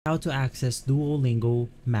How to access Duolingo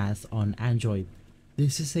Math on Android.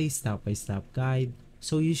 This is a step-by-step guide,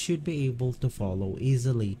 so you should be able to follow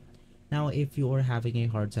easily. Now, if you are having a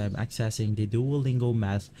hard time accessing the Duolingo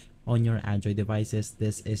Math on your Android devices,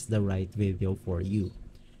 this is the right video for you.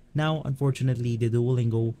 Now, unfortunately, the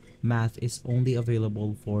Duolingo Math is only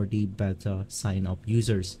available for the beta sign-up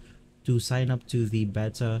users. To sign up to the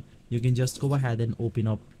beta, you can just go ahead and open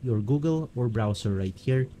up your Google or browser right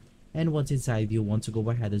here. And once inside, you want to go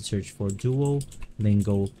ahead and search for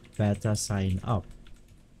Duolingo beta sign up.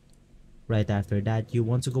 Right after that, you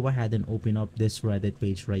want to go ahead and open up this Reddit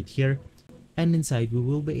page right here. And inside, we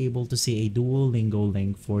will be able to see a Duolingo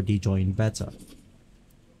link for the join beta.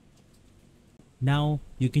 Now,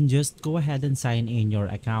 you can just go ahead and sign in your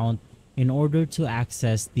account in order to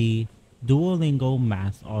access the Duolingo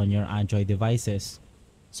Math on your Android devices.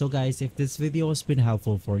 So guys, if this video has been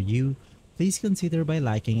helpful for you, please consider by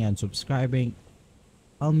liking and subscribing.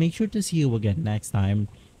 I'll make sure to see you again next time.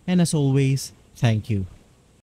 And as always, thank you.